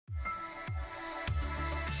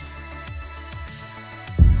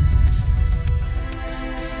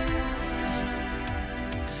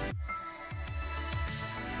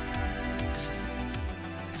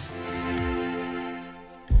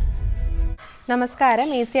നമസ്കാരം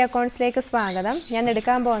ഈസി അക്കൗണ്ട്സിലേക്ക് സ്വാഗതം. ഞാൻ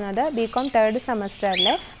എടുക്കാൻ പോകുന്നത് BCom 3rd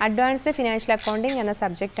സെമസ്റ്ററിലെ advanced financial accounting എന്ന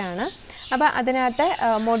സബ്ജക്റ്റ് ആണ്. അപ്പോൾ അതിനകത്ത്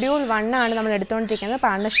മൊഡ്യൂൾ 1 ആണ് നമ്മൾ എടുത്തുകൊണ്ടിരിക്കുന്നത്,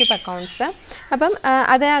 പാർട്ണർഷിപ്പ് അക്കൗണ്ട്സ്. അപ്പം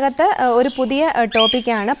അതിനകത്ത് ഒരു പുതിയ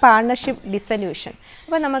ടോപ്പിക്കാണ് പാർട്ണർഷിപ്പ് ഡിസൊല്യൂഷൻ.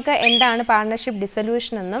 അപ്പോൾ നമുക്ക് എന്താണ് പാർട്ണർഷിപ്പ്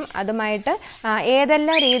ഡിസൊല്യൂഷൻ എന്നും അതുമായിട്ട്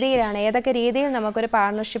ഏതൊക്കെ രീതിയിൽ നമുക്കൊരു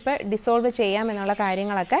പാർട്ണർഷിപ്പ് ഡിസോൾവ് ചെയ്യാം എന്നുള്ള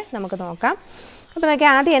കാര്യങ്ങളൊക്കെ നമുക്ക് നോക്കാം. അപ്പോൾ നമുക്ക്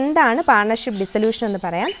ആദ്യം എന്താണ് പാർട്ണർഷിപ്പ് ഡിസൊല്യൂഷൻ എന്ന്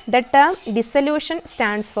പറയാം. The term dissolution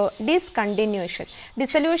stands for discontinuation.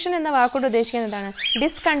 Dissolution എന്ന വാക്കുകൊണ്ട് ഉദ്ദേശിക്കുന്നത് എന്താണ്?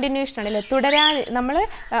 ഡിസ്കണ്ടിന്യൂഷൻ ആണല്ലേ, തുടരാതെ നമ്മൾ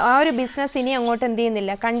ആ ഒരു ബിസിനസ് ഇനി അങ്ങോട്ട് എന്ത്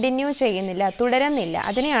ചെയ്യുന്നില്ല, കണ്ടിന്യൂ ചെയ്യുന്നില്ല, തുടരുന്നില്ല.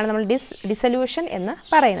 അതിനെയാണ് നമ്മൾ ഡിസൊല്യൂഷൻ എന്ന്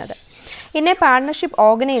പറയുന്നത്. In A partnership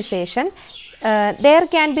organisation there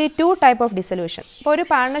can be two type of dissolution. ഇപ്പോൾ ഒരു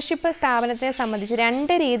പാർട്ണർഷിപ്പ് സ്ഥാപനത്തെ സംബന്ധിച്ച്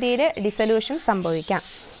രണ്ട് രീതിയിൽ ഡിസൊല്യൂഷൻ സംഭവിക്കാം.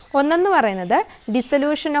 ഒന്നെന്ന് പറയുന്നത്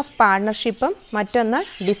ഡിസൊല്യൂഷൻ ഓഫ് പാർട്ണർഷിപ്പും മറ്റൊന്ന്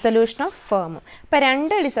ഡിസൊല്യൂഷൻ ഓഫ് ഫേമും.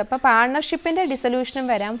 ഇപ്പോൾ പാർട്ണർഷിപ്പിൻ്റെ ഡിസൊല്യൂഷനും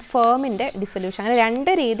വരാം, ഫേമിൻ്റെ ഡിസൊല്യൂഷൻ. അങ്ങനെ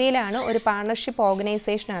രണ്ട് രീതിയിലാണ് ഒരു പാർട്ണർഷിപ്പ്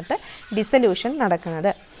ഓർഗനൈസേഷനകത്ത് ഡിസൊല്യൂഷൻ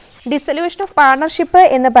നടക്കുന്നത്. ഡിസൊല്യൂഷൻ ഓഫ് പാർട്ണർഷിപ്പ്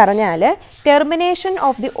എന്ന് പറഞ്ഞാൽ termination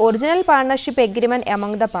of the original partnership agreement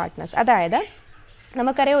among the partners. അതായത്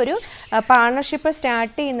നമുക്കറിയാം, ഒരു പാർട്ണർഷിപ്പ്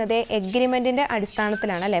സ്റ്റാർട്ട് ചെയ്യുന്നത് എഗ്രിമെൻറ്റിൻ്റെ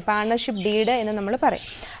അടിസ്ഥാനത്തിലാണ് അല്ലേ, പാർട്ണർഷിപ്പ് ഡീഡ് എന്ന് നമ്മൾ പറയും.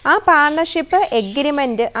 ആ പാർട്ണർഷിപ്പ്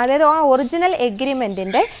എഗ്രിമെൻറ്റ്, അതായത് ആ ഒറിജിനൽ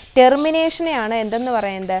എഗ്രിമെൻറ്റിൻ്റെ ടെർമിനേഷനെയാണ് എന്തെന്ന്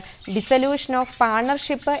പറയുന്നത്, ഡിസൊല്യൂഷൻ ഓഫ്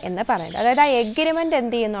പാർട്ണർഷിപ്പ് എന്ന് പറയുന്നത്. അതായത് ആ എഗ്രിമെൻറ്റ്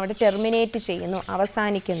എന്ത് ചെയ്യുന്നു, അവിടെ ടെർമിനേറ്റ് ചെയ്യുന്നു,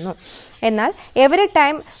 അവസാനിക്കുന്നു. എന്നാൽ every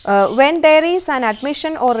time when there is an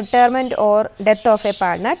admission or retirement or death of A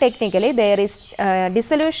partner, technically there is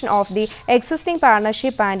dissolution of the existing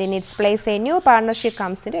partnership and in its place A new partnership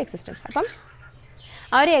comes in to existence. അപ്പം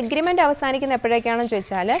ആ ഒരു agreement അവസാനിക്കുന്ന എപ്പോഴൊക്കെയാണെന്ന്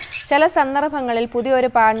ചോദിച്ചാൽ, ചില സന്ദർഭങ്ങളിൽ പുതിയൊരു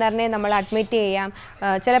പാർട്ണറിനെ നമ്മൾ admit ചെയ്യാം.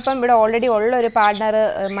 ചിലപ്പം ഇവിടെ ഓൾറെഡി ഉള്ളൊരു പാർട്ണർ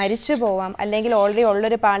മരിച്ചു പോവാം, അല്ലെങ്കിൽ ഓൾറെഡി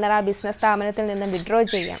ഉള്ളൊരു പാർട്ണർ ആ ബിസിനസ് സ്ഥാപനത്തിൽ നിന്ന് വിഡ്രോ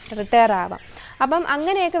ചെയ്യാം, റിട്ടയർ ആവാം. അപ്പം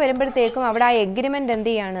അങ്ങനെയൊക്കെ വരുമ്പോഴത്തേക്കും അവിടെ ആ എഗ്രിമെൻറ്റ്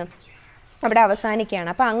എന്ത് ചെയ്യാണ്, അവിടെ അവസാനിക്കുകയാണ്.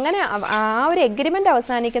 അപ്പോൾ അങ്ങനെ ആ ഒരു എഗ്രിമെൻ്റ്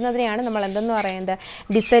അവസാനിക്കുന്നതിനെയാണ് നമ്മൾ എന്തെന്ന് പറയുന്നത്,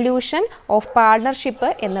 ഡിസൊല്യൂഷൻ ഓഫ് പാർട്ണർഷിപ്പ്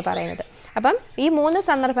എന്ന് പറയുന്നത്. അപ്പം ഈ മൂന്ന്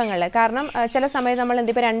സന്ദർഭങ്ങളിൽ, കാരണം ചില സമയത്ത് നമ്മൾ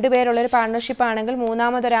ഇപ്പോൾ 2 പേരുള്ളൊരു പാർട്ണർഷിപ്പ് ആണെങ്കിൽ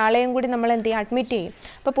മൂന്നാമതൊരാളെയും കൂടി നമ്മൾ എന്ത് ചെയ്യും, അഡ്മിറ്റ് ചെയ്യും.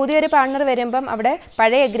 അപ്പോൾ പുതിയൊരു പാർട്ണർ വരുമ്പം അവിടെ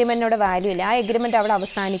പഴയ എഗ്രിമെൻറ്റിനോട് വാല്യൂ ഇല്ല, ആ എഗ്രിമെൻറ്റ് അവിടെ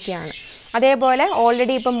അവസാനിക്കുകയാണ്. അതേപോലെ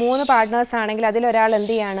ഓൾറെഡി ഇപ്പോൾ 3 പാർട്ട്നേഴ്സ് ആണെങ്കിൽ അതിലൊരാൾ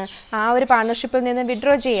എന്ത് ചെയ്യാണ്, ആ ഒരു പാർട്ണർഷിപ്പിൽ നിന്ന്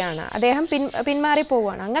വിഡ്രോ ചെയ്യുകയാണ്, അദ്ദേഹം പിന്മാറി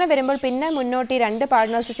പോവുകയാണ്. അങ്ങനെ വരുമ്പോൾ പിന്നെ മുന്നോട്ട് ഈ 2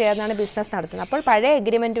 പാർട്ട്നേഴ്സ് ചേർന്നാണ് ബിസിനസ് നടത്തുന്നത്. അപ്പോൾ പഴയ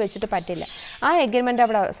എഗ്രിമെൻറ്റ് വെച്ചിട്ട് പറ്റില്ല, ആ എഗ്രിമെൻറ്റ്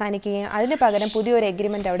അവിടെ അവസാനിക്കുകയും അതിന് പകരം പുതിയൊരു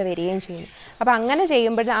എഗ്രിമെൻറ്റ് അവിടെ വരികയും ചെയ്യുന്നു. അപ്പോൾ അങ്ങനെ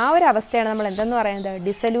ചെയ്യുമ്പോൾ ആ ഒരു അവസ്ഥയാണ് നമ്മൾ എന്തെന്ന് പറയുന്നത്,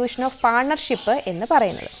 ഡിസൊല്യൂഷൻ ഓഫ് പാർട്ണർഷിപ്പ് എന്ന്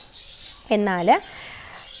പറയുന്നത്. എന്നാൽ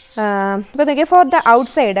ഇപ്പോൾ നോക്കിയാൽ, for the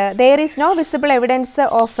outside there is no visible evidence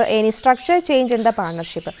of any structure change in the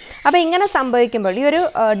partnership. അപ്പോൾ ഇങ്ങനെ സംഭവിക്കുമ്പോൾ ഈ ഒരു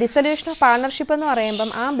ഡിസൊല്യൂഷൻ ഓഫ് പാർട്ണർഷിപ്പ് എന്ന് പറയുമ്പം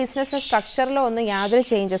ആ ബിസിനസ് സ്ട്രക്ചറിലോ ഒന്നും യാതൊരു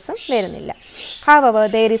ചേഞ്ചസും വരുന്നില്ല. Hour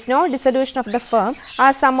there is no dissolution of the firm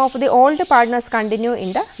as some of the old partners continue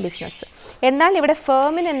in the business. എന്നാൽ ഇവിടെ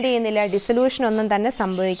ഫേമിന് എന്ത് ചെയ്യുന്നില്ല, ഡിസൊല്യൂഷൻ ഒന്നും തന്നെ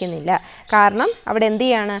സംഭവിക്കുന്നില്ല. കാരണം അവിടെ എന്ത്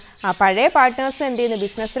ചെയ്യാണ്, ആ പഴയ പാർട്ട്നേഴ്സ് എന്ത് ചെയ്യുന്നു,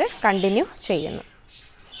 ബിസിനസ്സിൽ കണ്ടിന്യൂ ചെയ്യുന്നു.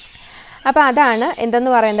 അപ്പോൾ അതാണ് എന്തെന്ന്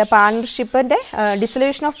പറയുന്നത്, പാർട്ണർഷിപ്പിൻ്റെ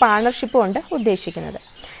ഡിസൊല്യൂഷൻ ഓഫ് പാർട്ണർഷിപ്പ് കൊണ്ട് ഉദ്ദേശിക്കുന്നത്.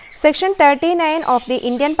 Section 39 of the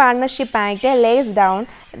Indian partnership act lace down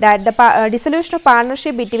that the dissolution of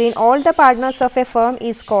partnership between all the partners of a firm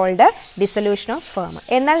is called dissolution of firm.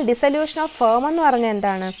 എന്നാൽ ഡിസൊല്യൂഷൻ ഓഫ് ഫേം എന്ന് പറഞ്ഞാൽ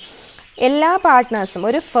എന്താണ്, എല്ലാ പാർട്ട്നേഴ്സും,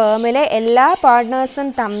 ഒരു ഫേമിലെ എല്ലാ പാർട്ട്നേഴ്സും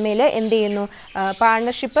തമ്മിൽ എന്ത് ചെയ്യുന്നു,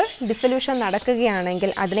 പാർട്ണർഷിപ്പ് ഡിസൊല്യൂഷൻ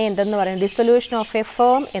നടക്കുകയാണെങ്കിൽ അതിനെ എന്തെന്ന് പറയുന്നു, ഡിസൊല്യൂഷൻ ഓഫ് എ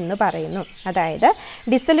ഫേം എന്ന് പറയുന്നു. അതായത്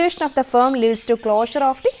dissolution of the firm leads to closure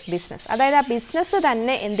of the business. അതായത് ആ ബിസിനസ്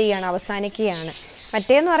തന്നെ എന്ത് ചെയ്യാണ്, അവസാനിക്കുകയാണ്.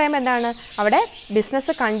 മറ്റേന്ന് പറയുമ്പോൾ എന്താണ്, അവിടെ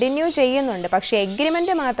ബിസിനസ് കണ്ടിന്യൂ ചെയ്യുന്നുണ്ട്, പക്ഷേ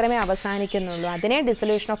എഗ്രിമെൻറ്റ് മാത്രമേ അവസാനിക്കുന്നുള്ളൂ. അതിനെ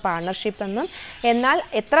ഡിസൊല്യൂഷൻ ഓഫ് പാർട്ണർഷിപ്പ് എന്നും. എന്നാൽ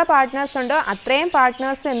എത്ര പാർട്ട്നേഴ്സ് ഉണ്ടോ അത്രയും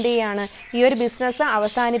പാർട്ട്നേഴ്സ് എന്ത് ചെയ്യാണ്, ഈ ഒരു ബിസിനസ്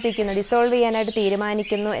അവസാനിപ്പിക്കുന്നു, ഡിസോൾവ് ചെയ്യാനായിട്ട്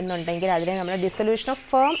തീരുമാനിക്കുന്നു എന്നുണ്ടെങ്കിൽ അതിനെ നമ്മൾ ഡിസൊല്യൂഷൻ ഓഫ്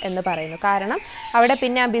ഫേം എന്ന് പറയുന്നു. കാരണം അവിടെ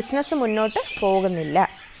പിന്നെ ആ ബിസിനസ് മുന്നോട്ട് പോകുന്നില്ല.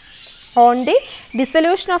 On the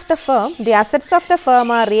dissolution of the firm, the assets of the firm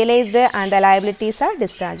are realized and the liabilities are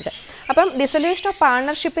discharged. അപ്പം dissolution of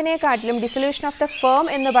പാർട്ണർഷിപ്പിനെക്കാട്ടിലും dissolution of the firm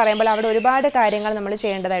എന്ന് പറയുമ്പോൾ അവിടെ ഒരുപാട് കാര്യങ്ങൾ നമ്മൾ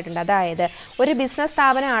ചെയ്യേണ്ടതായിട്ടുണ്ട്. അതായത് ഒരു ബിസിനസ്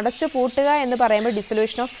സ്ഥാപനം അടച്ചു പൂട്ടുക എന്ന് പറയുമ്പോൾ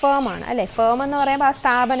ഡിസൊല്യൂഷൻ ഓഫ് ഫേം ആണ് അല്ലേ, ഫേം എന്ന് പറയുമ്പോൾ ആ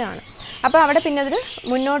സ്ഥാപനമാണ്. അപ്പോൾ അവിടെ പിന്നെ അതിൽ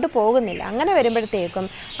മുന്നോട്ട് പോകുന്നില്ല. അങ്ങനെ വരുമ്പോഴത്തേക്കും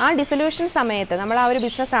ആ ഡിസൊല്യൂഷൻ സമയത്ത് നമ്മൾ ആ ഒരു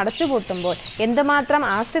ബിസിനസ് അടച്ചു പൂട്ടുമ്പോൾ എന്തുമാത്രം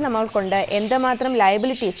ആസ്തി നമ്മൾക്കുണ്ട്, എന്തുമാത്രം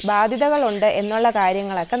ലയബിലിറ്റീസ്, ബാധ്യതകളുണ്ട് എന്നുള്ള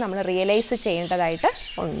കാര്യങ്ങളൊക്കെ നമ്മൾ റിയലൈസ് ചെയ്യേണ്ടതായിട്ട്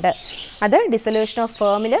ഉണ്ട്. അത് ഡിസൊല്യൂഷൻ ഓഫ്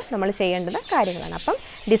ഫേമിൽ നമ്മൾ ചെയ്യേണ്ടുന്ന കാര്യങ്ങളാണ്. അപ്പം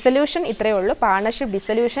ഡിസൊല്യൂഷൻ ഇത്രയേ ഉള്ളൂ. പാർട്ണർഷിപ്പ്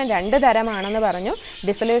ഡിസൊല്യൂഷൻ 2 തരമാണെന്ന് പറഞ്ഞു.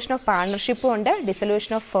 ഡിസൊല്യൂഷൻ ഓഫ് പാർട്ണർഷിപ്പും ഉണ്ട്,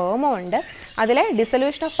 ഡിസൊല്യൂഷൻ ഓഫ് ഫേമും ഉണ്ട്. അതിലെ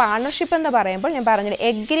ഡിസൊല്യൂഷൻ ഓഫ് പാർട്ണർഷിപ്പ് എന്ന് പറയുമ്പോൾ ഞാൻ പറഞ്ഞില്ല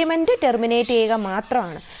എഗ്രിമെൻറ്റ് ടെർമിനേറ്റ് ചെയ്യുക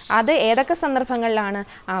മാത്രമാണ്. അത് ഏതൊക്കെ സന്ദർഭങ്ങളിലാണ്?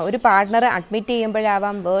 ഒരു പാർട്ട്ണർ അഡ്മിറ്റ്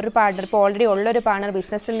ചെയ്യുമ്പോഴാവാം, വേറൊരു പാർട്ട്ണർ ഇപ്പോൾ ഓൾറെഡി ഉള്ളൊരു പാർട്ട്ണർ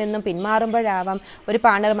ബിസിനസ്സിൽ നിന്നും പിന്മാറുമ്പോഴാവാം, ഒരു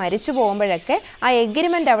പാർട്ട്ണർ മരിച്ചു പോകുമ്പോഴൊക്കെ ആ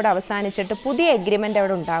എഗ്രിമെൻ്റ് അവിടെ അവസാനിച്ചിട്ട് പുതിയ എഗ്രിമെൻ്റ്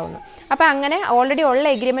അവിടെ ഉണ്ടാകുന്നു. അപ്പോൾ അങ്ങനെ ഓൾറെഡി ഉള്ള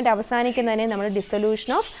എഗ്രിമെൻ്റ് അവസാനിക്കുന്നതിനെ നമ്മൾ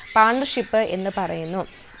ഡിസൊല്യൂഷൻ ഓഫ് പാർട്ണർഷിപ്പ് എന്ന് പറയുന്നു.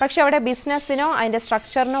 പക്ഷേ അവിടെ ബിസിനസ്സിനോ അതിൻ്റെ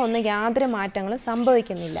സ്ട്രക്ചറിനോ ഒന്നും യാതൊരു മാറ്റങ്ങളും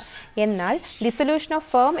സംഭവിക്കുന്നില്ല. എന്നാൽ ഡിസൊല്യൂഷൻ ഓഫ്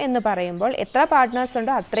ഫേം എന്ന് പറയുമ്പോൾ എത്ര പാർട്ട്നേഴ്സ്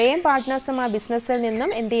ഉണ്ടോ അത്രയും പാർട്ട്നേഴ്സും ആ ബിസിനസ്സിൽ നിന്നും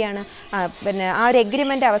എന്ത് ചെയ്യാണ്, പിന്നെ ആ ഒരു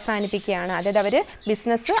എഗ്രിമെൻ്റ് അവസാനിപ്പിക്കുകയാണ്. അതായത് അവർ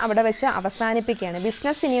ബിസിനസ് അവിടെ വെച്ച് അവസാനിപ്പിക്കുകയാണ്.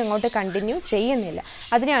 ബിസിനസ് ഇനി അങ്ങോട്ട് കണ്ടിന്യൂ ചെയ്യുന്നില്ല.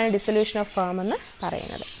 അതിനെയാണ് ഡിസൊല്യൂഷൻ ഓഫ് ഫേം എന്ന്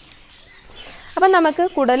പറയുന്നത്. അപ്പം നമുക്ക്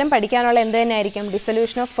കൂടുതലും പഠിക്കാനുള്ള എന്ത് തന്നെയായിരിക്കും?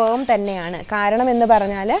 ഡിസൊല്യൂഷൻ ഓഫ് ഫേം തന്നെയാണ്. കാരണം എന്ന്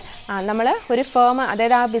പറഞ്ഞാൽ നമ്മൾ ഒരു ഫേം,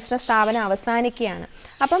 അതായത് ആ ബിസിനസ് സ്ഥാപനം അവസാനിക്കുകയാണ്.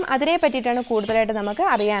 അപ്പം അതിനെ പറ്റിയിട്ടാണ് കൂടുതലായിട്ട് നമുക്ക്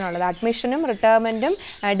അറിയാനുള്ളത്. അഡ്മിഷനും റിട്ടയർമെൻറ്റും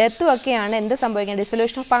ഡെത്തും ഒക്കെയാണ് എന്ത് സംഭവിക്കുന്നത്,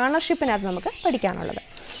 ഡിസൊല്യൂഷൻ ഓഫ് പാർട്ണർഷിപ്പിനകത്ത് നമുക്ക് പഠിക്കാനുള്ളത്.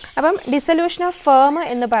 അപ്പം ഡിസൊല്യൂഷൻ ഓഫ് ഫേം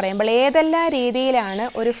എന്ന് പറയുമ്പോൾ ഏതെല്ലാം രീതിയിലാണ്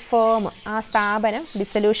ഒരു ഫേം, ആ സ്ഥാപനം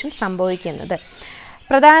ഡിസൊല്യൂഷൻ സംഭവിക്കുന്നത്?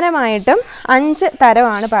 പ്രധാനമായിട്ടും 5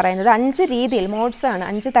 തരമാണ് പറയുന്നത്. 5 രീതിയിൽ, മോഡ്സാണ്.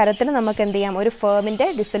 5 തരത്തിൽ നമുക്ക് എന്ത് ചെയ്യാം, ഒരു ഫേമിൻ്റെ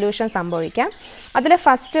ഡിസൊല്യൂഷൻ സംഭവിക്കാം. അതിൽ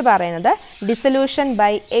ഫസ്റ്റ് പറയുന്നത് ഡിസൊല്യൂഷൻ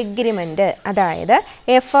ബൈ എഗ്രിമെൻറ്റ്. അതായത്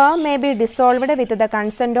A firm may be dissolved with the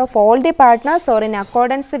consent of all the partners or in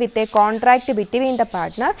accordance with a contract between the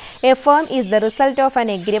partner. A firm is the result of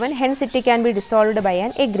an agreement, hence it can be dissolved by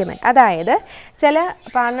an agreement. അതായത് ചില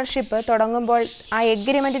partnership തുടങ്ങുമ്പോൾ ആ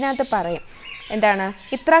എഗ്രിമെൻറ്റിനകത്ത് പറയും എന്താണ്,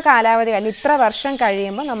 ഇത്ര കാലാവധി അല്ലെങ്കിൽ ഇത്ര വർഷം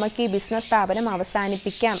കഴിയുമ്പോൾ നമുക്ക് ഈ ബിസിനസ് സ്ഥാപനം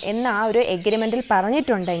അവസാനിപ്പിക്കാം എന്ന് ആ ഒരു എഗ്രിമെൻറ്റിൽ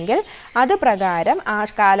പറഞ്ഞിട്ടുണ്ടെങ്കിൽ അത് പ്രകാരം ആ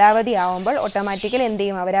കാലാവധി ആവുമ്പോൾ ഓട്ടോമാറ്റിക്കലി എന്ത്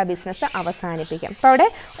ചെയ്യും, അവർ ആ ബിസിനസ് അവസാനിപ്പിക്കും. അപ്പോൾ അവിടെ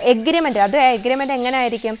എഗ്രിമെൻറ്റ്, അത് എഗ്രിമെൻറ്റ് എങ്ങനെ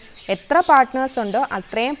ആയിരിക്കും, എത്ര പാർട്ട്നേഴ്സ് ഉണ്ടോ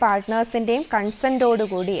അത്രയും പാർട്ട്നേഴ്സിൻ്റെയും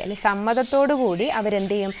കൺസെൻറ്റോടുകൂടി അല്ലെങ്കിൽ സമ്മതത്തോടു കൂടി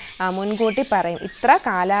അവരെന്ത് ചെയ്യും, മുൻകൂട്ടി പറയും ഇത്ര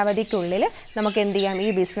കാലാവധിക്കുള്ളിൽ നമുക്ക് എന്ത് ചെയ്യാം, ഈ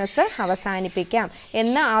ബിസിനസ് അവസാനിപ്പിക്കാം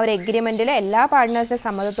എന്ന് ആ ഒരു എഗ്രിമെൻറ്റിൽ എല്ലാ പാർട്ട്നേഴ്സിൻ്റെ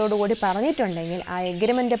സമ്മതത്തോടു കൂടി പറഞ്ഞിട്ടുണ്ടെങ്കിൽ ആ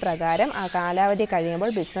എഗ്രിമെൻ്റ് പ്രകാരം ആ കാലാവധി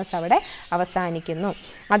കഴിയുമ്പോൾ ബിസിനസ് അവിടെ അവസാനിക്കുന്നു.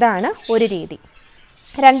 അതാണ് ഒരു രീതി.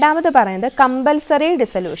 രണ്ടാമത് പറയുന്നത് കമ്പൽസറി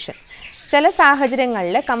ഡിസൊല്യൂഷൻ. ചില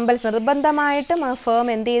സാഹചര്യങ്ങളിൽ നിർബന്ധമായിട്ടും ആ ഫേം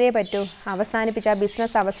എന്ത് ചെയ്തേ പറ്റൂ, ആ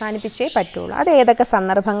ബിസിനസ് അവസാനിപ്പിച്ചേ പറ്റുള്ളൂ. അത് ഏതൊക്കെ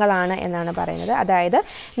സന്ദർഭങ്ങളാണ് എന്നാണ് പറയുന്നത്. അതായത്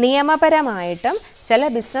നിയമപരമായിട്ടും ചില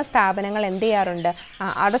ബിസിനസ് സ്ഥാപനങ്ങൾ എന്ത് ചെയ്യാറുണ്ട്,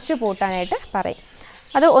 അടച്ചു പൂട്ടാനായിട്ട് പറയും.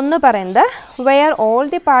 അത് ഒന്ന് പറയുന്നത് wear all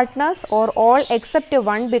the partners or all except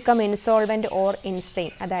one become insolvent or insane.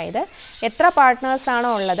 അതായത് എത്ര പാർട്ട്നേഴ്സാണോ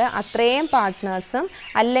ഉള്ളത് അത്രയും പാർട്ട്നേഴ്സും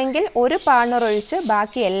അല്ലെങ്കിൽ ഒരു പാർട്ട്ണർ ഒഴിച്ച്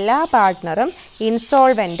ബാക്കി എല്ലാ പാർട്ട്ണറും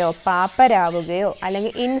ഇൻസോൾവെൻറ്റോ പാപ്പരാവുകയോ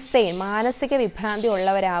അല്ലെങ്കിൽ ഇൻസെയിൻ മാനസിക വിഭ്രാന്തി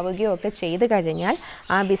ഉള്ളവരാവുകയോ ഒക്കെ ചെയ്തു കഴിഞ്ഞാൽ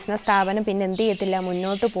ആ ബിസിനസ് സ്ഥാപനം പിന്നെ എന്ത് ചെയ്യത്തില്ല,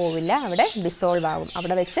 മുന്നോട്ട് പോവില്ല, അവിടെ ഡിസോൾവ് ആവും,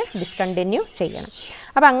 അവിടെ വെച്ച് ഡിസ്കണ്ടിന്യൂ ചെയ്യണം.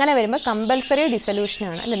 അപ്പോൾ അങ്ങനെ വരുമ്പോൾ കമ്പൽസറി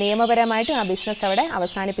ഡിസൊല്യൂഷനാണ്. അല്ല, നിയമപരമായിട്ട് ആ ബിസിനസ് അവിടെ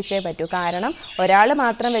അവസാനിപ്പിച്ചേ പറ്റൂ. കാരണം ഒരാൾ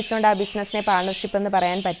മാത്രം വെച്ചുകൊണ്ട് ആ ബിസിനസ്സിനെ പാർട്ണർഷിപ്പ് എന്ന്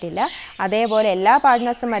പറയാൻ പറ്റില്ല. അതേപോലെ എല്ലാ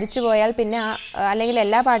പാർട്ട്നേഴ്സും മരിച്ചു പോയാൽ പിന്നെ അല്ലെങ്കിൽ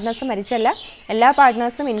എല്ലാ പാർട്ട്നേഴ്സും മരിച്ചല്ല, എല്ലാ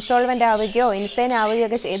പാർട്ട്നേഴ്സും ഇൻസോൾവെൻ്റ് ആവുകയോ ഇൻസൈൻ ആവുകയോ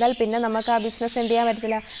ഒക്കെ ചെയ്താൽ പിന്നെ നമുക്ക് ആ ബിസിനസ് എന്ത് ചെയ്യാൻ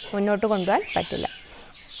പറ്റില്ല, മുന്നോട്ട് കൊണ്ടുപോകാൻ പറ്റില്ല.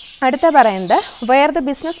 അടുത്ത പറയുന്നത് where the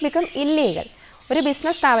business become illegal. ഒരു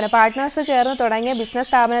ബിസിനസ് സ്ഥാപനം പാർട്ട്നേഴ്സ് ചേർന്ന് തുടങ്ങിയ ബിസിനസ്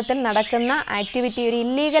സ്ഥാപനത്തിൽ നടക്കുന്ന ആക്ടിവിറ്റി ഒരു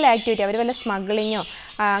ഇല്ലീഗൽ ആക്ടിവിറ്റി, അവർ വല്ല സ്മഗ്ലിങ്ങോ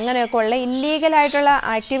അങ്ങനെയൊക്കെ ഉള്ള ഇല്ലീഗലായിട്ടുള്ള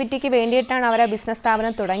ആക്ടിവിറ്റിക്ക് വേണ്ടിയിട്ടാണ് അവർ ആ ബിസിനസ്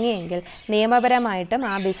സ്ഥാപനം തുടങ്ങിയെങ്കിൽ നിയമപരമായിട്ടും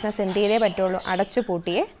ആ ബിസിനസ് എന്ത് ചെയ്തേ പറ്റുള്ളൂ, അടച്ചു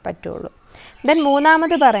പൂട്ടിയേ പറ്റുള്ളൂ. ദെൻ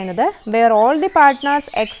മൂന്നാമത് പറയുന്നത് wear all the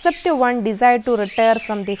partners except one Desire to retire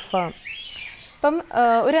from the firm. ഇപ്പം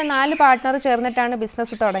ഒരു 4 പാർട്ട്ണർ ചേർന്നിട്ടാണ്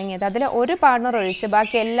ബിസിനസ് തുടങ്ങിയത്. അതിൽ ഒരു പാർട്ട്ണർ ഒഴിച്ച്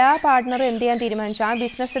ബാക്കി എല്ലാ പാർട്ട്ണറും എന്ത് ചെയ്യാൻ തീരുമാനിച്ചു, ആ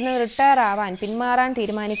ബിസിനസ്സിൽ നിന്ന് റിട്ടയർ ആവാൻ പിന്മാറാൻ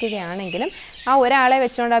തീരുമാനിക്കുകയാണെങ്കിലും ആ ഒരാളെ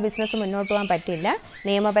വെച്ചുകൊണ്ട് ആ ബിസിനസ് മുന്നോട്ട് പോകാൻ പറ്റില്ല.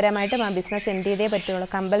 നിയമപരമായിട്ടും ആ ബിസിനസ് എന്ത് ചെയ്തേ പറ്റുള്ളൂ,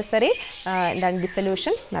 കമ്പൽസറി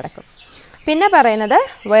ഡിസൊല്യൂഷൻ നടക്കും. പിന്നെ പറയുന്നത്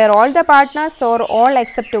wear all the partners or all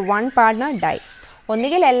except one partner dye.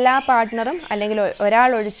 ഒന്നുകിൽ എല്ലാ പാർട്ട്ണറും അല്ലെങ്കിൽ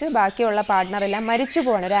ഒരാളൊഴിച്ച് ബാക്കിയുള്ള പാർട്ട്ണറെല്ലാം മരിച്ചു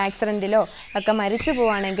പോവാണ്, ഒരു ആക്സിഡൻറ്റിലോ ഒക്കെ മരിച്ചു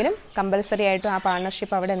പോവുകയാണെങ്കിലും കമ്പൽസറി ആയിട്ടും ആ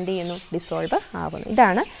പാർട്ട്ണർഷിപ്പ് അവിടെ എന്ത് ചെയ്യുന്നു, ഡിസോൾവ് ആവുന്നു.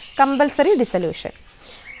 ഇതാണ് കമ്പൽസറി ഡിസൊല്യൂഷൻ.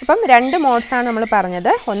 അപ്പം 2 മോഡ്സാണ് നമ്മൾ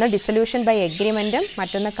പറഞ്ഞത്. ഒന്ന് ഡിസൊല്യൂഷൻ ബൈ എഗ്രിമെൻറ്റും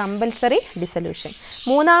മറ്റൊന്ന് കമ്പൽസറി ഡിസൊല്യൂഷൻ.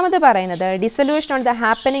 മൂന്നാമത് പറയുന്നത് dissolution on the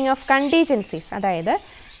happening of കണ്ടീജൻസീസ്. അതായത്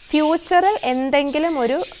ഫ്യൂച്ചറിൽ എന്തെങ്കിലും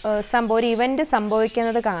ഒരു ഇവൻറ്റ്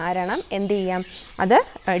സംഭവിക്കുന്നത് കാരണം എന്ത് ചെയ്യാം, അത്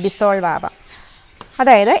ഡിസോൾവ് ആവാം.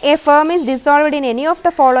 അതായത് A firm is dissolved in any of the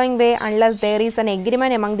following way unless there is N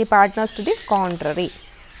agreement among the partners to the contrary.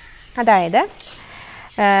 അതായത്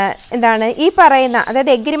എന്താണ് ഈ പറയുന്ന,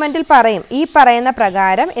 അതായത് എഗ്രിമെൻറ്റിൽ പറയും ഈ പറയുന്ന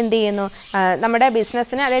പ്രകാരം എന്ത് ചെയ്യുന്നു, നമ്മുടെ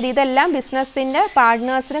ബിസിനസ്സിന്, അതായത് ഇതെല്ലാം ബിസിനസ്സിൻ്റെ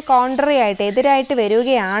പാർട്ട്നേഴ്സിന് കോൺട്രറി ആയിട്ട് എതിരായിട്ട്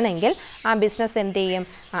വരികയാണെങ്കിൽ ആ ബിസിനസ് എന്ത് ചെയ്യും,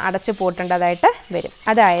 അടച്ചു പൂട്ടേണ്ടതായിട്ട് വരും.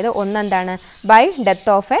 അതായത് ഒന്നെന്താണ് by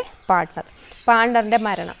death of A partner. പാർട്ണറിൻ്റെ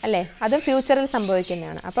മരണം അല്ലേ, അത് ഫ്യൂച്ചറിൽ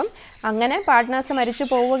സംഭവിക്കുന്നതാണ്. അപ്പം അങ്ങനെ പാർട്ട്നേഴ്സ് മരിച്ചു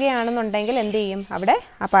പോവുകയാണെന്നുണ്ടെങ്കിൽ എന്ത് ചെയ്യും, അവിടെ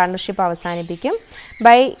ആ പാർട്ണർഷിപ്പ് അവസാനിപ്പിക്കും.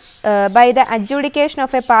 By the adjudication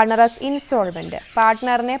of A partner as insolvent,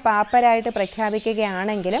 പാർട്ട്ണറിനെ പാപ്പരായിട്ട്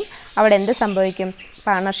പ്രഖ്യാപിക്കുകയാണെങ്കിലും അവിടെ എന്ത് സംഭവിക്കും,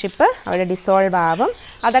 പാർട്ണർഷിപ്പ് അവിടെ ഡിസോൾവ് ആവും.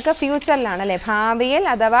 അതൊക്കെ ഫ്യൂച്ചറിലാണ് അല്ലേ, ഭാവിയിൽ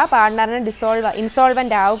അഥവാ പാർട്ണറിന്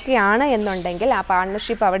ഇൻസോൾവെൻ്റ് ആവുകയാണ് എന്നുണ്ടെങ്കിൽ ആ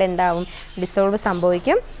പാർട്ണർഷിപ്പ് അവിടെ എന്താവും, ഡിസോൾവ്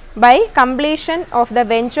സംഭവിക്കും. By completion of the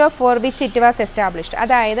venture four which it was established,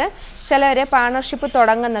 അതായത് ചിലർ പാർട്ണർഷിപ്പ്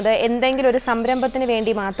തുടങ്ങുന്നത് എന്തെങ്കിലും ഒരു സംരംഭത്തിന്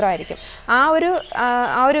വേണ്ടി മാത്രമായിരിക്കും. ആ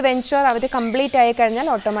ഒരു വെഞ്ചർ അവർ കംപ്ലീറ്റ് ആയി കഴിഞ്ഞാൽ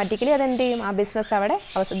ഓട്ടോമാറ്റിക്കലി അതെന്ത് ചെയ്യും, ആ ബിസിനസ് അവിടെ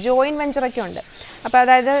ജോയിൻറ്റ് വെഞ്ചറൊക്കെ ഉണ്ട്. അപ്പോൾ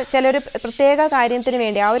അതായത് ചിലർ പ്രത്യേക കാര്യത്തിന്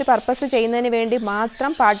വേണ്ടി ആ ഒരു പർപ്പസ് ചെയ്യുന്നതിന് വേണ്ടി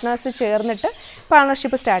മാത്രം പാർട്ട്നേഴ്സ് ചേർന്നിട്ട്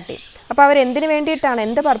പാർട്ണർഷിപ്പ് സ്റ്റാർട്ട് ചെയ്യും. അപ്പോൾ അവരെന്തിനു വേണ്ടിയിട്ടാണ്,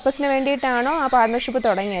 എന്ത് പർപ്പസിന് വേണ്ടിയിട്ടാണോ ആ പാർട്ണർഷിപ്പ്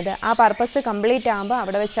തുടങ്ങിയത്, ആ പർപ്പസ് കംപ്ലീറ്റ് ആകുമ്പോൾ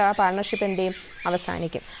അവിടെ വെച്ച് ആ പാർട്ണർഷിപ്പ് എന്ത് ചെയ്യും,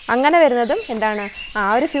 അവസാനിക്കും. അങ്ങനെ വരുന്നതും എന്താണ്, ആ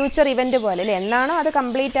ഒരു ഫ്യൂച്ചർ ഇവൻ്റ് പോലെ അല്ലേ, എന്നാണോ അത്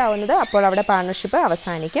കംപ്ലീറ്റ് ആവുന്നത് അപ്പോൾ അവിടെ പാർട്ണർഷിപ്പ്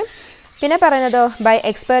അവസാനിക്കും. പിന്നെ പറയുന്നതോ by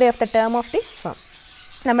expiry of the term of the firm,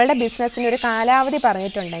 നമ്മളുടെ ബിസിനസ്സിന് ഒരു കാലാവധി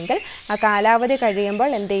പറഞ്ഞിട്ടുണ്ടെങ്കിൽ ആ കാലാവധി കഴിയുമ്പോൾ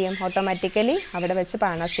എന്ത് ചെയ്യും, ഓട്ടോമാറ്റിക്കലി അവിടെ വെച്ച്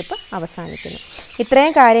പാർട്ണർഷിപ്പ് അവസാനിക്കുന്നു.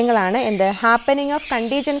 ഇത്രയും കാര്യങ്ങളാണ് എന്ത് ഹാപ്പനിങ് ഓഫ്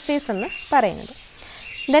കണ്ടീജൻസീസ് എന്ന് പറയുന്നത്.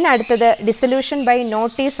 ദെൻ അടുത്തത് ഡിസൊല്യൂഷൻ ബൈ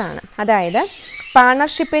നോട്ടീസ് ആണ്. അതായത്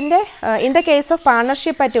പാർട്ണർഷിപ്പിൻ്റെ in the case of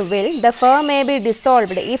partnership at will the firm may be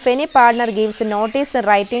dissolved if any partner gives notice in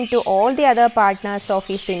writing to all the other partners of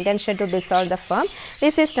his intention to dissolve the firm.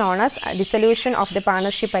 This is known as dissolution of the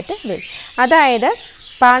partnership at will. അതായത്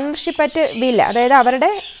partnership at will, അതായത്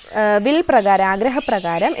അവരുടെ will പ്രകാരം,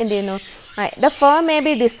 ആഗ്രഹപ്രകാരം എന്ത് ചെയ്യുന്നു, the firm may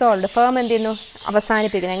be dissolved, firm എന്ത് ചെയ്യുന്നു,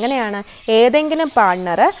 അവസാനിപ്പിക്കുന്നത്. എങ്ങനെയാണ്, ഏതെങ്കിലും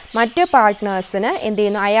പാർട്ട്ണർ മറ്റു പാർട്ട്നേഴ്സിന് എന്ത്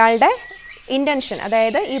ചെയ്യുന്നു, അയാളുടെ ഇൻറ്റൻഷൻ,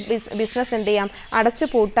 അതായത് ഈ ബിസിനസ് എന്ത് ചെയ്യാം, അടച്ചു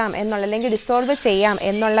പൂട്ടാം എന്നുള്ള അല്ലെങ്കിൽ ഡിസോൾവ് ചെയ്യാം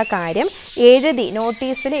എന്നുള്ള കാര്യം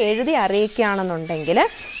നോട്ടീസിൽ എഴുതി അറിയിക്കുകയാണെന്നുണ്ടെങ്കിൽ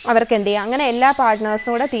അവർക്ക് എന്ത് ചെയ്യാം, അങ്ങനെ എല്ലാ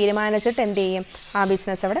പാർട്ട്നേഴ്സും കൂടെ തീരുമാനിച്ചിട്ട് എന്ത് ചെയ്യും, ആ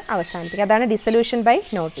ബിസിനസ് അവിടെ അവസാനിപ്പിക്കും. അതാണ് ഡിസൊല്യൂഷൻ ബൈ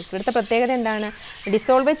നോട്ടീസ്. ഇവിടുത്തെ പ്രത്യേകത എന്താണ്,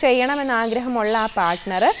 ഡിസോൾവ് ചെയ്യണമെന്ന് ആഗ്രഹമുള്ള ആ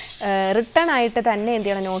പാർട്ട്ണർ റിട്ടേൺ ആയിട്ട് തന്നെ എന്ത്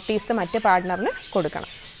ചെയ്യണം, നോട്ടീസ് മറ്റ് പാർട്ട്ണറിന്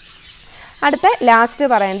കൊടുക്കണം. അടുത്ത ലാസ്റ്റ്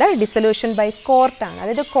പറയുന്നത് ഡിസൊല്യൂഷൻ ബൈ കോർട്ടാണ്.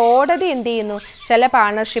 അതായത് കോടതി എന്ത് ചെയ്യുന്നു, ചില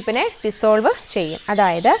പാർട്ണർഷിപ്പിനെ ഡിസോൾവ് ചെയ്യും.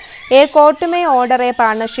 അതായത് A court may order A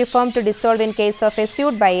partnership firm to dissolve in case of A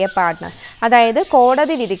suit by A partner. അതായത്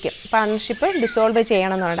കോടതി വിധിക്കും പാർട്ണർഷിപ്പ് ഡിസോൾവ്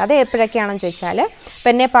ചെയ്യണം എന്നുള്ളത്. അത് എപ്പോഴൊക്കെയാണെന്ന് ചോദിച്ചാൽ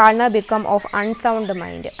പിന്നെ partner become of unsound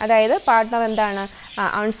mind, അതായത് പാർട്ണർ എന്താണ്,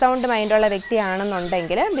 അൺസൗണ്ട് മൈൻഡുള്ള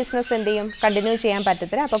വ്യക്തിയാണെന്നുണ്ടെങ്കിൽ ബിസിനസ് എന്ത് ചെയ്യും, കണ്ടിന്യൂ ചെയ്യാൻ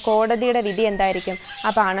പറ്റത്തില്ല. അപ്പോൾ കോടതിയുടെ വിധി എന്തായിരിക്കും,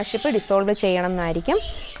 ആ പാർട്ണർഷിപ്പ് ഡിസോൾവ് ചെയ്യണം എന്നായിരിക്കും.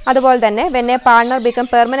 അതുപോലെ തന്നെ when A partner become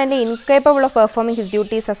permanently incapable of performing his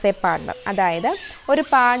duties as A partner, അതായത് ഒരു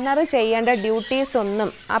പാർട്ണർ ചെയ്യേണ്ട ഡ്യൂട്ടീസ് ഒന്നും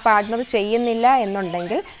ആ പാർട്ണർ ചെയ്യുന്നില്ല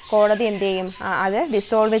എന്നുണ്ടെങ്കിൽ കോടതി എന്ത് ചെയ്യും, അത്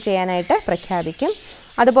ഡിസോൾവ് ചെയ്യാനായിട്ട് പ്രഖ്യാപിക്കും.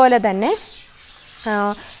 അതുപോലെ തന്നെ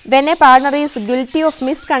when A partner is guilty of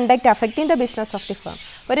misconduct affecting the business of the firm,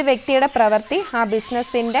 ഒരു വ്യക്തിയുടെ പ്രവൃത്തി ആ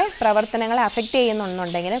ബിസിനസ്സിൻ്റെ പ്രവർത്തനങ്ങളെ അഫക്റ്റ്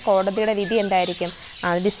ചെയ്യുന്നുണ്ടെങ്കിൽ കോടതിയുടെ വിധി എന്തായിരിക്കും,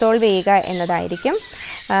 ഡിസോൾവ് ചെയ്യുക എന്നതായിരിക്കും.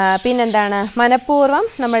 പിന്നെന്താണ്, മനഃപൂർവ്വം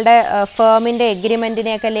നമ്മളുടെ ഫേമിൻ്റെ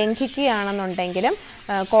എഗ്രിമെൻറ്റിനെയൊക്കെ ലംഘിക്കുകയാണെന്നുണ്ടെങ്കിലും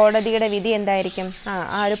കോടതിയുടെ വിധി എന്തായിരിക്കും,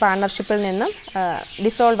 ആ ഒരു പാർട്ണർഷിപ്പിൽ നിന്നും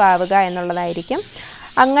ഡിസോൾവ് ആവുക എന്നുള്ളതായിരിക്കും.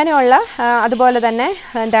 അങ്ങനെയുള്ള അതുപോലെ തന്നെ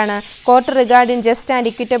എന്താണ്, court regarding just and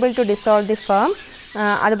equitable to dissolve the firm.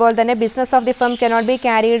 അതുപോലെ തന്നെ business of the firm cannot be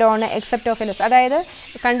carried on except of A loss, അതായത്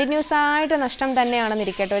കണ്ടിന്യൂസ് ആയിട്ട് നഷ്ടം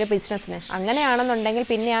തന്നെയാണെന്നിരിക്കട്ടെ ഒരു ബിസിനസ്സിന്, അങ്ങനെയാണെന്നുണ്ടെങ്കിൽ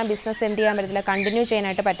പിന്നെ ആ ബിസിനസ് എന്ത് ചെയ്യാൻ പറ്റില്ല, കണ്ടിന്യൂ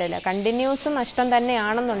ചെയ്യാനായിട്ട് പറ്റില്ല. കണ്ടിന്യൂസ് നഷ്ടം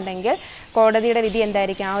തന്നെയാണെന്നുണ്ടെങ്കിൽ കോടതിയുടെ വിധി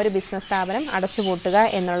എന്തായിരിക്കും, ആ ഒരു ബിസിനസ് സ്ഥാപനം അടച്ചുപൂട്ടുക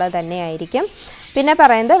എന്നുള്ളത് തന്നെയായിരിക്കും. പിന്നെ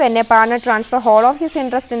പറയുന്നത് when A partner transfer whole of his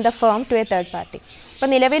interest in the firm to A third party, ഇപ്പോൾ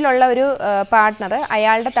നിലവിലുള്ള ഒരു പാർട്ണർ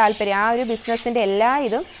അയാളുടെ താല്പര്യം ആ ഒരു ബിസിനസ്സിൻ്റെ എല്ലാ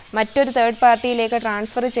ഇതും മറ്റൊരു തേർഡ് പാർട്ടിയിലേക്ക്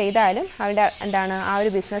ട്രാൻസ്ഫർ ചെയ്താലും അവിടെ എന്താണ്, ആ ഒരു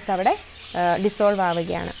ബിസിനസ് അവിടെ ഡിസോൾവ്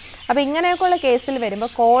ആവുകയാണ്. അപ്പോൾ ഇങ്ങനെയൊക്കെയുള്ള കേസിൽ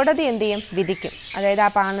വരുമ്പോൾ കോടതി എന്ത് ചെയ്യും, വിധിക്കും. അതായത് ആ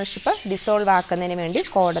പാർട്ണർഷിപ്പ് ഡിസോൾവ് ആക്കുന്നതിന് വേണ്ടി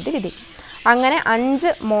കോടതി വിധിക്കും. അങ്ങനെ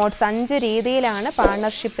 5 മോഡ്സ്, 5 രീതിയിലാണ്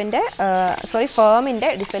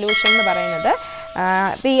ഫേമിൻ്റെ ഡിസൊല്യൂഷൻ എന്ന് പറയുന്നത്.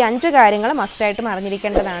 അപ്പോൾ ഈ 5 കാര്യങ്ങൾ മസ്റ്റായിട്ടും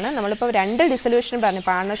അറിഞ്ഞിരിക്കേണ്ടതാണ്. നമ്മളിപ്പോൾ 2 ഡിസൊല്യൂഷൻ പറഞ്ഞു,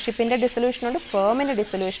 പാർട്ണർഷിപ്പിൻ്റെ ഡിസൊല്യൂഷനുണ്ട്, ഫേമിൻ്റെ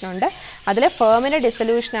ഡിസൊല്യൂഷനുണ്ട്. അതിൽ ഫേമിൻ്റെ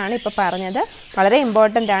ഡിസൊല്യൂഷനാണ് ഇപ്പോൾ പറഞ്ഞത്, വളരെ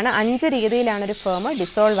ഇമ്പോർട്ടൻ്റ് ആണ്. 5 രീതിയിലാണ് ഒരു ഫേം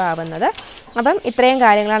ഡിസോൾവ് ആവുന്നത്. അപ്പം ഇത്രയും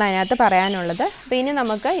കാര്യങ്ങളാണ് അതിനകത്ത് പറയാനുള്ളത്. അപ്പോൾ ഇനി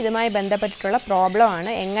നമുക്ക് ഇതുമായി ബന്ധപ്പെട്ടിട്ടുള്ള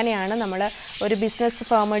പ്രോബ്ലമാണ്, എങ്ങനെയാണ് നമ്മൾ ഒരു ബിസിനസ്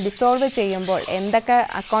ഫേം ഡിസോൾവ് ചെയ്യുമ്പോൾ എന്തൊക്കെ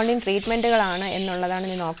അക്കൗണ്ടിങ് ട്രീറ്റ്മെൻറ്റുകളാണ് എന്നുള്ളതാണ്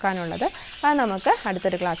ഇനി നോക്കാനുള്ളത്. അത് നമുക്ക്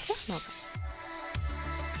അടുത്തൊരു ക്ലാസ്സിൽ നോക്കാം.